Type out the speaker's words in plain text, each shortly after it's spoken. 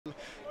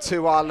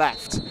to our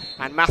left.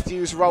 And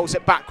Matthews rolls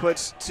it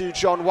backwards to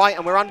John White,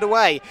 and we're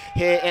underway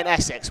here in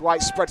Essex.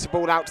 White spreads the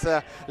ball out to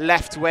the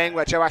left wing,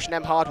 where Joash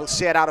Nemhard will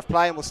see it out of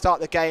play, and will start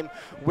the game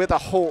with a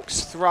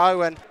Hawks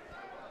throw, and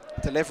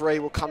delivery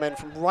will come in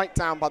from right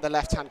down by the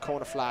left-hand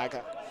corner flag.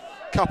 A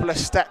couple of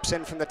steps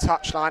in from the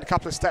touchline, a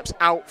couple of steps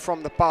out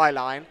from the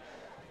byline.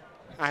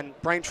 And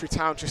Braintree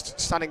Town just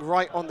standing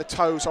right on the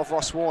toes of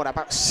Ross Warner.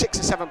 About 6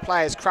 or 7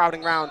 players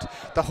crowding round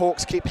the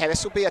Hawks keep here.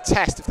 This will be a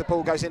test if the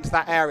ball goes into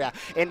that area.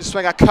 In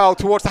swinger curl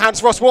towards the hands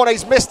of Ross Warner.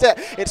 He's missed it.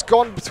 It's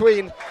gone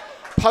between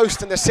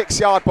post and the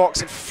 6-yard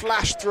box and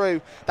flashed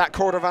through that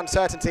corner of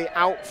uncertainty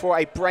out for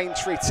a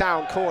Braintree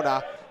Town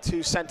corner.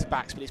 2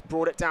 centre-backs, but he's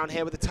brought it down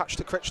here with a touch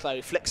to Critchlow.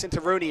 He flicks into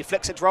Rooney, he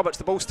flicks into Roberts.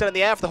 The ball's still in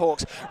the air for the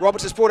Hawks.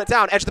 Roberts has brought it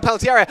down, edge of the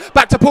penalty area.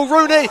 Back to Paul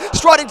Rooney,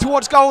 striding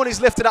towards goal, and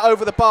he's lifted it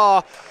over the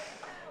bar.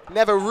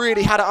 Never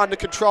really had it under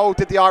control,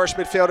 did the Irish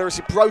midfielder, as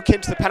he broke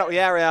into the penalty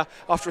area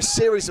after a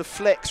series of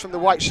flicks from the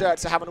white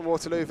shirts at Havant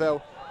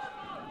Waterlooville.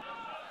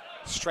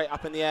 Straight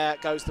up in the air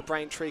goes the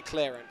Braintree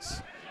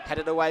clearance.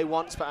 Headed away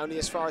once, but only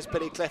as far as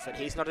Billy Clifford.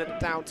 He's nodded it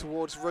down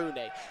towards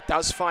Rooney.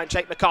 Does find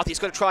Jake McCarthy. He's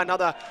going to try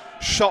another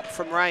shot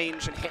from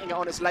range and hitting it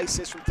on his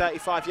laces from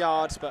 35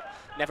 yards, but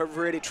never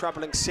really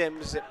troubling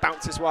Sims. It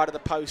bounces wide of the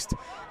post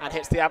and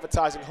hits the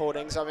advertising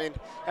hoardings. I mean,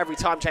 every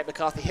time Jake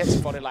McCarthy hits a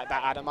volley like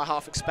that, Adam, I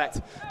half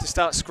expect to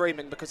start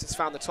screaming because it's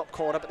found the top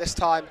corner, but this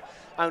time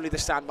only the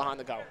stand behind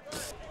the goal.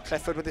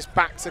 Clifford with his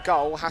back to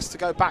goal has to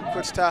go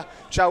backwards to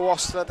Joe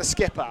Ostler, the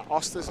skipper.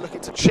 Ostler's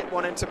looking to chip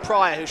one into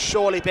Pryor, who's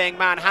surely being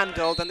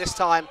manhandled, and this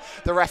time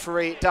the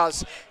referee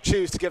does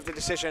choose to give the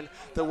decision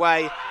the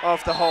way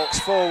of the Hawks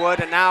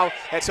forward, and now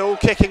it's all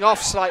kicking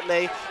off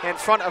slightly in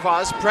front of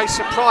us.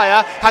 Brayson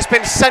Pryor has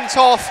been sent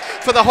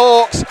off for the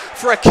Hawks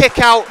for a kick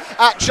out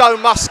at Joe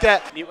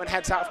Muscat. Newton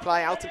heads out of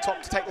play, Alton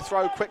Top to take the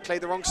throw quickly.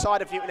 The wrong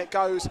side of Newton, it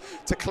goes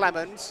to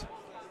Clemens.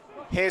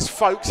 Here's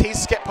Folks,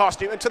 he's skipped past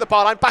Newton to the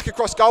byline, back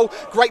across goal.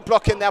 Great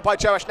block in there by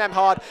Joash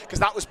Nemhard, because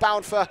that was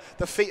bound for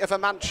the feet of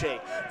Amanchi.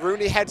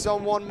 Rooney heads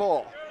on one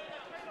more,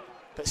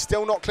 but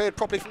still not cleared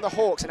properly from the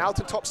Hawks, and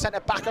Alton Top sent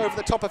it back over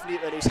the top of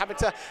Newton, who's having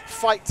to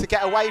fight to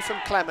get away from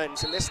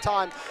Clemens, and this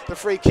time the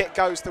free kick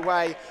goes the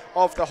way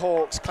of the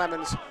Hawks.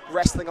 Clemens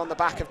wrestling on the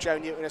back of Joe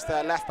Newton as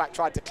the left back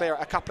tried to clear it.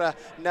 A couple of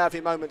nervy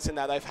moments in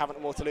there, though,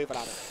 Havant Waterlooville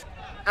at it.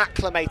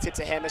 Acclimated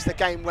to him as the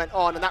game went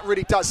on, and that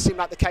really does seem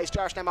like the case.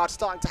 Joash Nemhard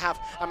starting to have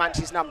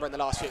Amanchi's number in the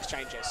last few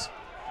exchanges.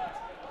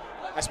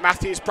 As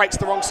Matthews breaks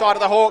the wrong side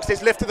of the Hawks,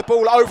 he's lifted the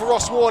ball over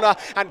Ross Warner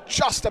and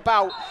just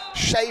about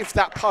shaved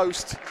that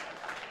post.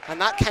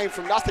 And that came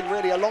from nothing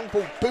really, a long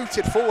ball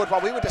booted forward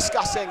while we were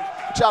discussing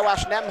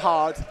Joash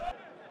Nemhard.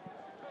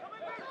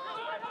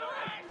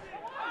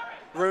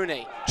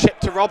 Rooney, chip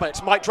to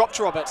Roberts, might drop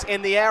to Roberts,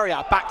 in the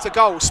area, back to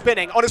goal,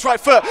 spinning on his right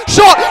foot,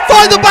 shot,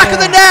 find the back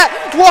of the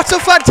net, what a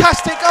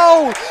fantastic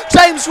goal!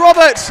 James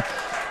Roberts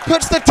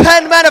puts the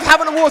 10 men of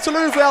Havant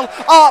Waterlooville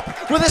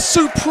up with a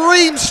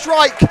supreme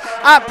strike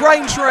at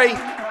Braintree.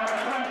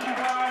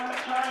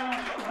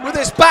 With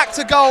his back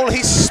to goal,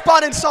 he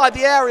spun inside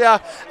the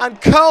area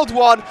and curled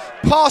one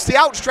past the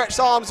outstretched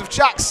arms of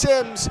Jack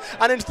Sims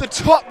and into the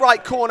top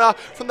right corner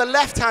from the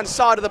left-hand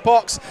side of the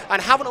box. And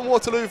Havant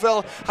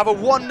Waterlooville have a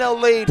 1-0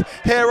 lead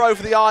here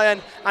over the Iron.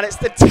 And it's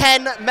the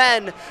 10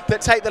 men that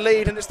take the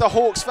lead, and it's the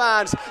Hawks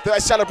fans that are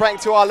celebrating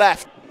to our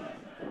left.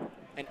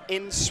 An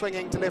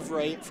in-swinging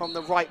delivery from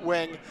the right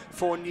wing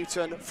for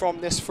Newton from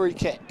this free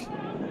kick.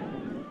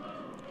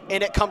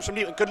 In it comes from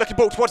Newton, good looking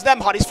ball towards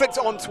Nemhard. He's flicked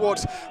it on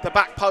towards the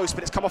back post,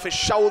 but it's come off his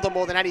shoulder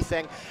more than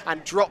anything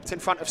and dropped in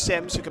front of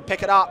Sims, who can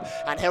pick it up,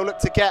 and he'll look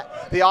to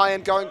get the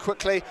Iron going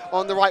quickly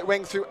on the right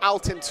wing through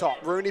Alton Top.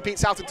 Rooney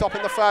beats Alton Top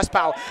in the first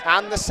battle,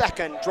 and the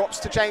second drops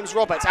to James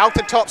Roberts.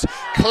 Alton Top's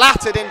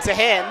clattered into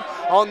him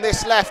on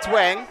this left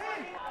wing.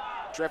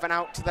 Driven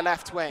out to the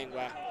left wing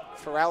where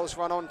Farrell's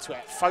run onto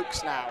it.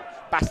 Folks now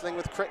battling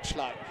with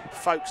Critchlow.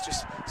 Folks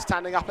just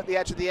standing up at the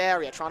edge of the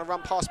area, trying to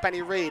run past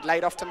Benny Reid,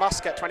 laid off to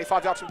Muscat,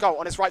 25 yards from goal.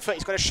 On his right foot,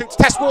 he's going to shoot to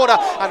test Warner,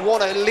 and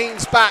Warner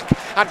leans back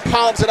and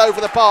palms it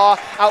over the bar,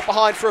 out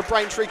behind for a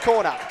Braintree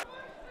corner.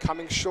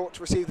 Coming short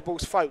to receive the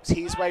ball's Folks.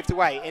 He's waved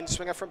away. In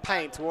swinger from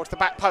Payne towards the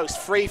back post.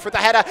 Free for the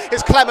header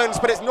is Clemens,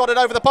 but it's nodded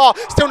over the bar.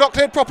 Still not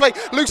cleared properly.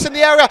 Loose in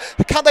the area.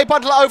 Can they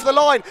bundle it over the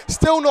line?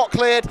 Still not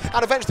cleared.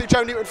 And eventually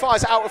Joe Newton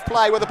fires it out of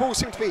play, where the ball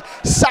seemed to be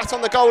sat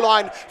on the goal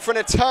line for an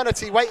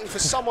eternity, waiting for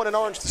someone in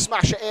orange to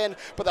smash it in.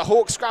 But the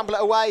Hawks scramble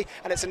it away,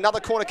 and it's another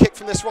corner kick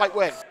from this right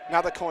wing.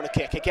 Another corner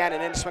kick. Again,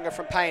 an in swinger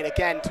from Payne.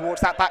 Again towards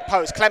that back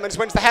post. Clemens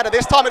wins the header.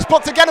 This time it's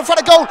blocked again in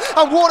front of goal,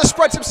 and Warner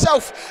spreads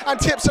himself and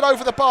tips it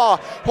over the bar.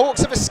 Hawks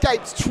have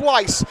escaped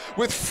twice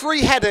with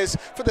 3 headers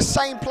for the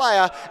same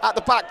player at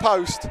the back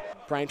post.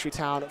 Braintree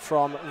Town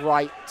from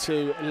right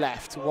to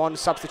left. 1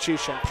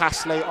 substitution.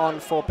 Passley on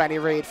for Benny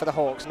Reid for the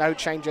Hawks. No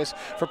changes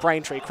for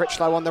Braintree.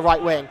 Critchlow on the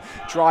right wing,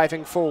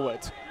 driving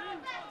forward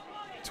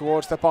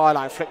towards the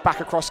byline. Flick back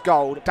across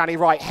goal. Danny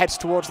Wright heads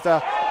towards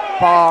the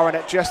bar, and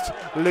it just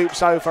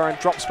loops over and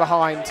drops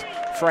behind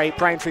for a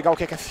Braintree goal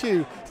kick. A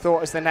few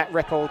thought as the net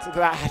rippled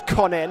that had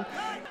gone in.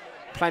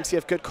 Plenty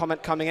of good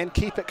comment coming in.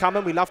 Keep it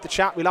coming. We love the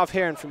chat. We love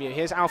hearing from you.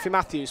 Here's Alfie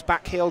Matthews,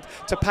 back-heeled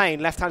to Payne,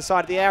 left-hand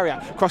side of the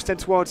area. Crossed in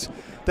towards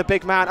the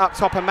big man up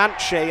top,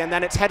 Amanci, and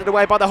then it's headed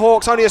away by the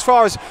Hawks, only as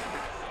far as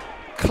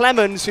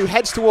Clemens, who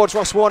heads towards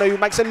Ross Warner, who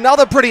makes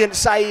another brilliant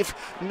save,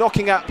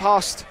 knocking it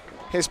past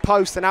his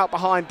post and out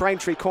behind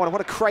Braintree corner.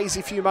 What a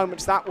crazy few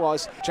moments that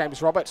was.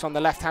 James Roberts on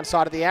the left-hand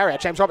side of the area.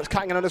 James Roberts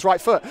cutting in on his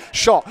right foot.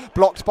 Shot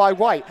blocked by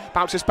White.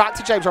 Bounces back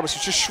to James Roberts,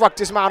 who's just shrugged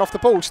his man off the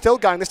ball. Still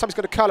going. This time he's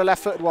got a curl a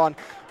left-footed one.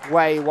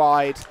 Way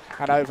wide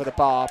and over the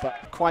bar,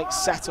 but quite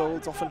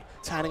settled, often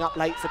turning up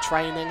late for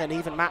training and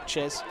even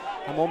matches.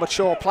 A more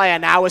mature player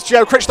now as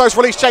Gio Critchlow's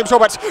released James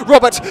Roberts.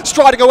 Roberts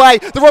striding away,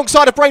 the wrong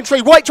side of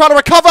Braintree. White trying to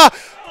recover,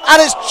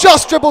 and it's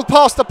just dribbled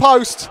past the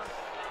post.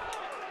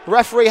 The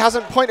referee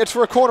hasn't pointed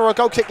for a corner or a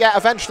goal kick yet,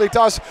 eventually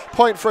does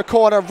point for a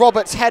corner.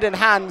 Roberts head in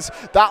hands,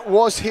 that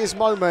was his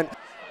moment.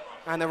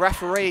 And the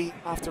referee,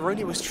 after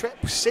Rooney was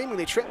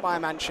seemingly tripped by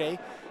Amanci,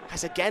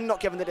 has again not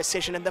given the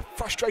decision, and the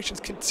frustrations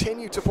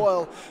continue to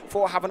boil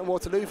for Havant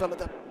Waterlooville.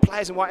 The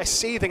players in white are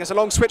seething as a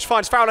long switch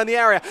finds Farrell in the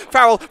area.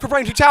 Farrell for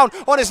Braintree Town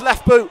on his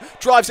left boot,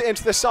 drives it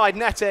into the side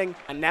netting.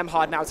 And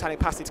Nemhard now telling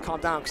Pasty to calm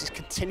down because he's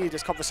continued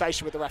his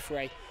conversation with the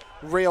referee.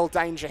 Real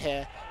danger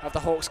here of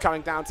the Hawks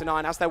coming down to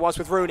 9, as there was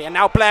with Rooney. And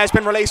now Blair's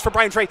been released for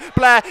Braintree.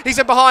 Blair, he's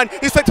in behind,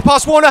 he's flicked to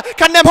pass Warner.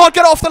 Can Nemhard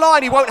get off the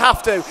line? He won't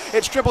have to.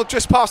 It's dribbled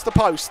just past the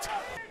post.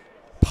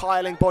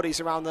 Piling bodies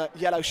around the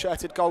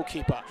yellow-shirted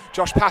goalkeeper.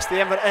 Josh Passley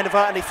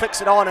inadvertently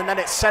flicks it on, and then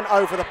it's sent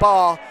over the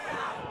bar.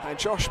 And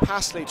Josh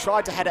Passley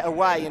tried to head it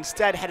away,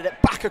 instead headed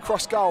it back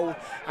across goal,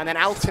 and then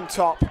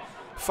Altintop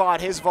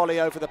fired his volley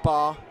over the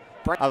bar.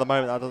 At the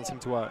moment, that doesn't seem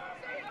to work.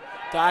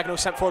 Diagonal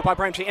sent forward by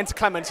Braintree into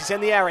Clemens. He's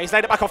in the area. He's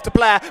laid it back off to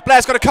Blair.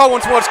 Blair's got to curl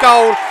one towards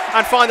goal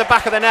and find the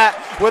back of the net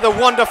with a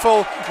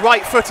wonderful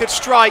right-footed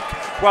strike.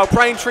 Well,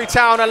 Braintree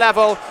Town are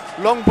level.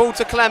 Long ball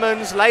to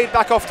Clemens, laid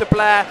back off to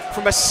Blair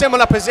from a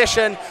similar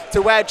position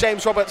to where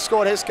James Roberts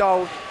scored his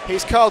goal.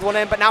 He's curled one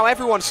in, but now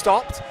everyone's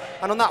stopped.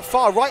 And on that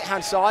far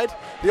right-hand side,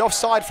 the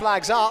offside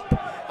flag's up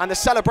and the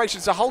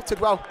celebrations are halted.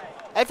 Well,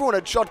 everyone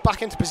had jogged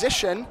back into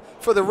position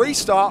for the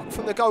restart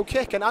from the goal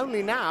kick, and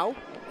only now,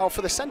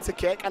 for the centre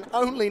kick, and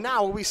only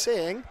now are we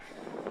seeing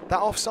that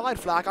offside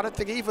flag. I don't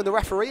think even the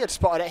referee had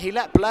spotted it. He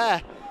let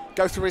Blair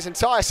go through his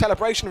entire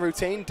celebration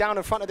routine down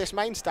in front of this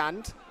main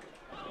stand.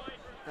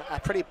 A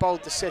pretty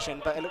bold decision,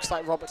 but it looks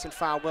like Roberts and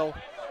Farrell will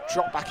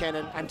drop back in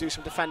and do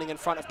some defending in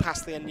front of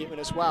Passley and Newton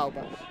as well.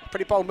 But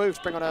pretty bold move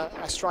to bring on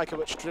a striker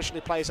which traditionally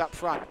plays up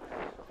front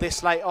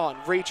this late on.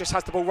 Regis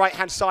has the ball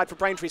right-hand side for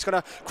Braintree. He's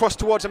going to cross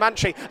towards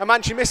Amanci.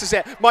 Amanci misses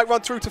it. Might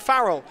run through to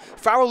Farrell.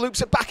 Farrell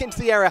loops it back into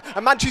the area.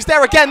 Amanci's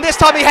there again. This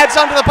time he heads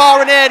under the bar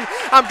and in.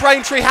 And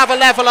Braintree have a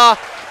leveller.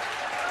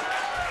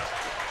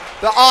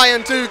 The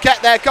Iron do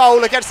get their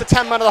goal against the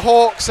 10 men of the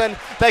Hawks, and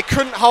they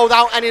couldn't hold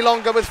out any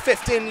longer with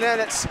 15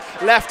 minutes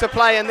left to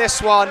play in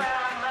this one.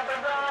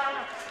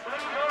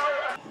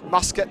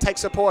 Muscat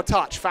takes a poor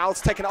touch.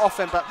 Foul's taken it off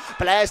him, but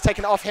Blair's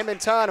taken it off him in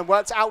turn and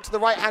works out to the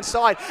right-hand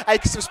side.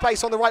 Acres of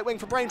space on the right wing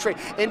for Braintree.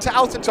 Into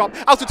Altintop.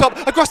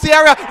 Altintop across the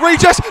area.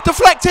 Regis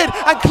deflected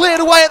and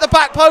cleared away at the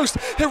back post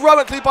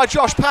heroically by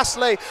Josh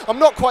Passley. I'm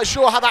not quite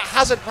sure how that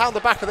hasn't found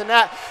the back of the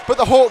net, but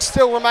the Hawks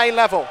still remain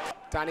level.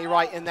 Danny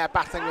Wright in there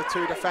battling with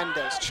two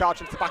defenders.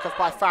 Charging to the back off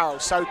by Farrell.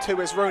 So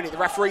too is Rooney. The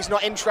referee's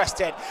not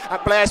interested.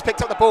 And Blair's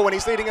picked up the ball and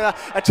he's leading an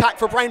attack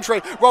for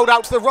Braintree. Rolled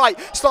out to the right.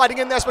 Sliding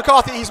in there's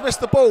McCarthy. He's missed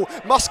the ball.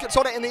 Muscat's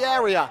on it in the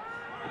area.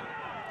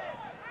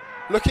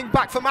 Looking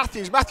back for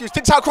Matthews. Matthews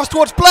tinks out across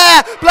towards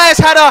Blair. Blair's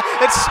header.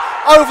 It's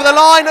over the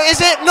line. Is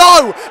it?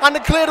 No. And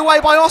then cleared away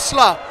by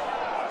Osler.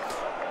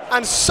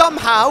 And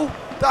somehow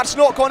that's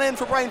not gone in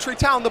for Braintree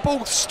Town. The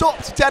ball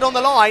stopped dead on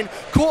the line.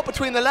 Caught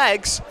between the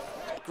legs.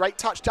 Great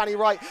touch, Danny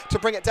Wright, to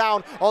bring it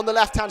down on the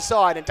left-hand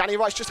side. And Danny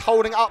Wright's just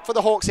holding up for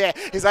the Hawks here.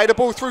 He's laid a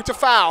ball through to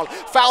Fowl.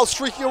 Fowl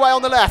streaking away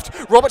on the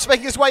left. Roberts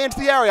making his way into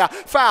the area.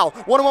 Fowl,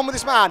 one-on-one with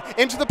his man,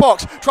 into the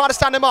box, trying to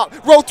stand him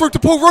up. Rolled through to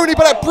Paul Rooney,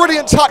 but a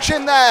brilliant touch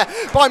in there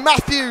by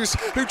Matthews,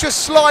 who just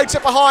slides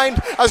it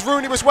behind as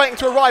Rooney was waiting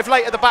to arrive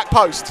late at the back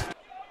post.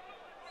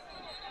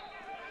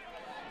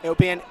 It'll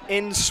be an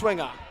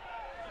in-swinger.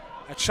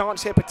 A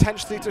chance here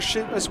potentially to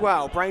shoot as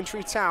well.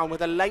 Braintree Town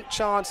with a late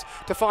chance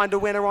to find a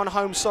winner on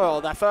home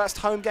soil. Their first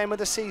home game of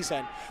the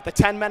season. The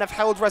 10 men have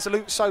held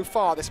resolute so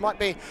far. This might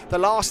be the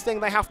last thing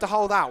they have to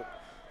hold out.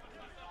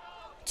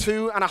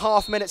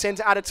 2.5 minutes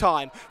into added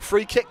time.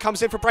 Free kick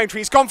comes in for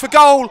Braintree. He's gone for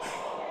goal.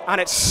 And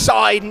it's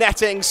side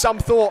netting. Some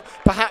thought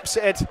perhaps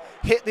it had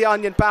hit the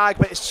onion bag,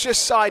 but it's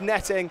just side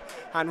netting.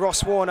 And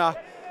Ross Warner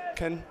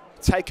can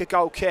take a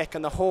goal kick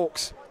and the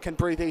Hawks can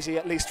breathe easy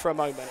at least for a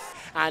moment.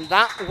 And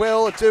that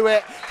will do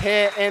it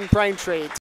here in Braintree.